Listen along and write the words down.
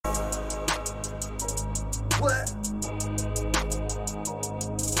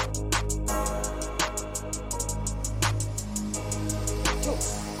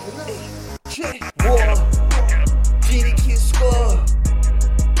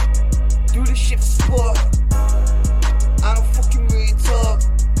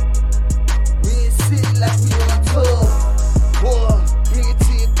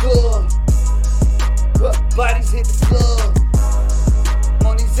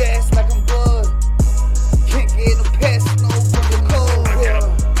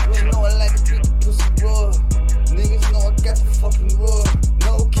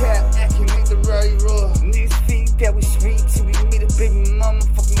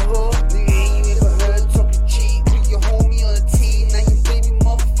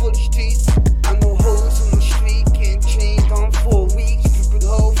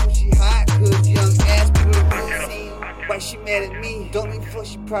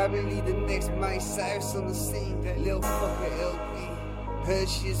Probably the next Miley Cyrus on the scene. That little fucker LP. Her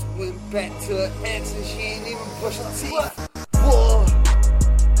shit went back to her ex and she ain't even brushed her teeth. Whoa,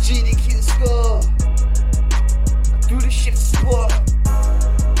 Genie keep the score. I do this shit for sport.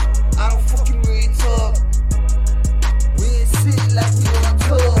 I don't fucking really talk. We ain't sitting like we on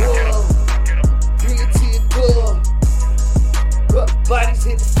tour. Whoa, bring it to your door. Bodies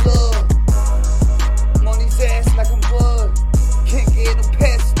hit the floor. I'm on his ass like I'm bored. Can't get no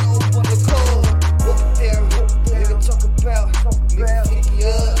pass, no one to call. Walk down, nigga talk about, nigga pick you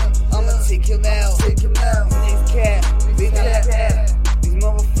up. I'ma take him out. Next cat, they like that. These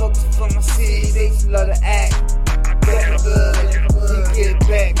motherfuckers from my city, they just love to act. Back up, he get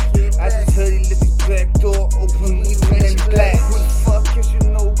back. I just heard he left his back door open, we went in black. Who the fuck is you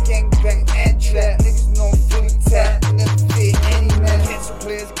know gangbang and trap? Niggas know I'm fully tapped, never fit any man. Cancel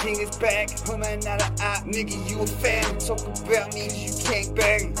players, king is back. Put man out of eye, nigga, you a fan. Talk about me, you can't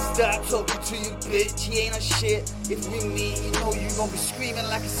bang. Stop talking to you, bitch, he ain't a shit. If we meet, you know you gon' be screaming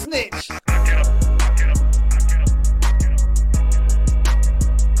like a snitch.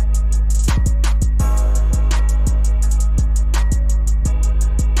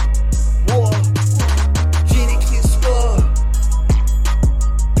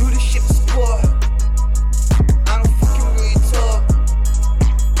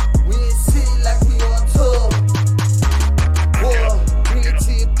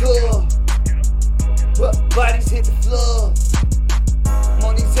 Bodies hit the floor. I'm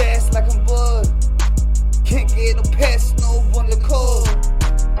on his ass like I'm bored. Can't get no pass, no one to call.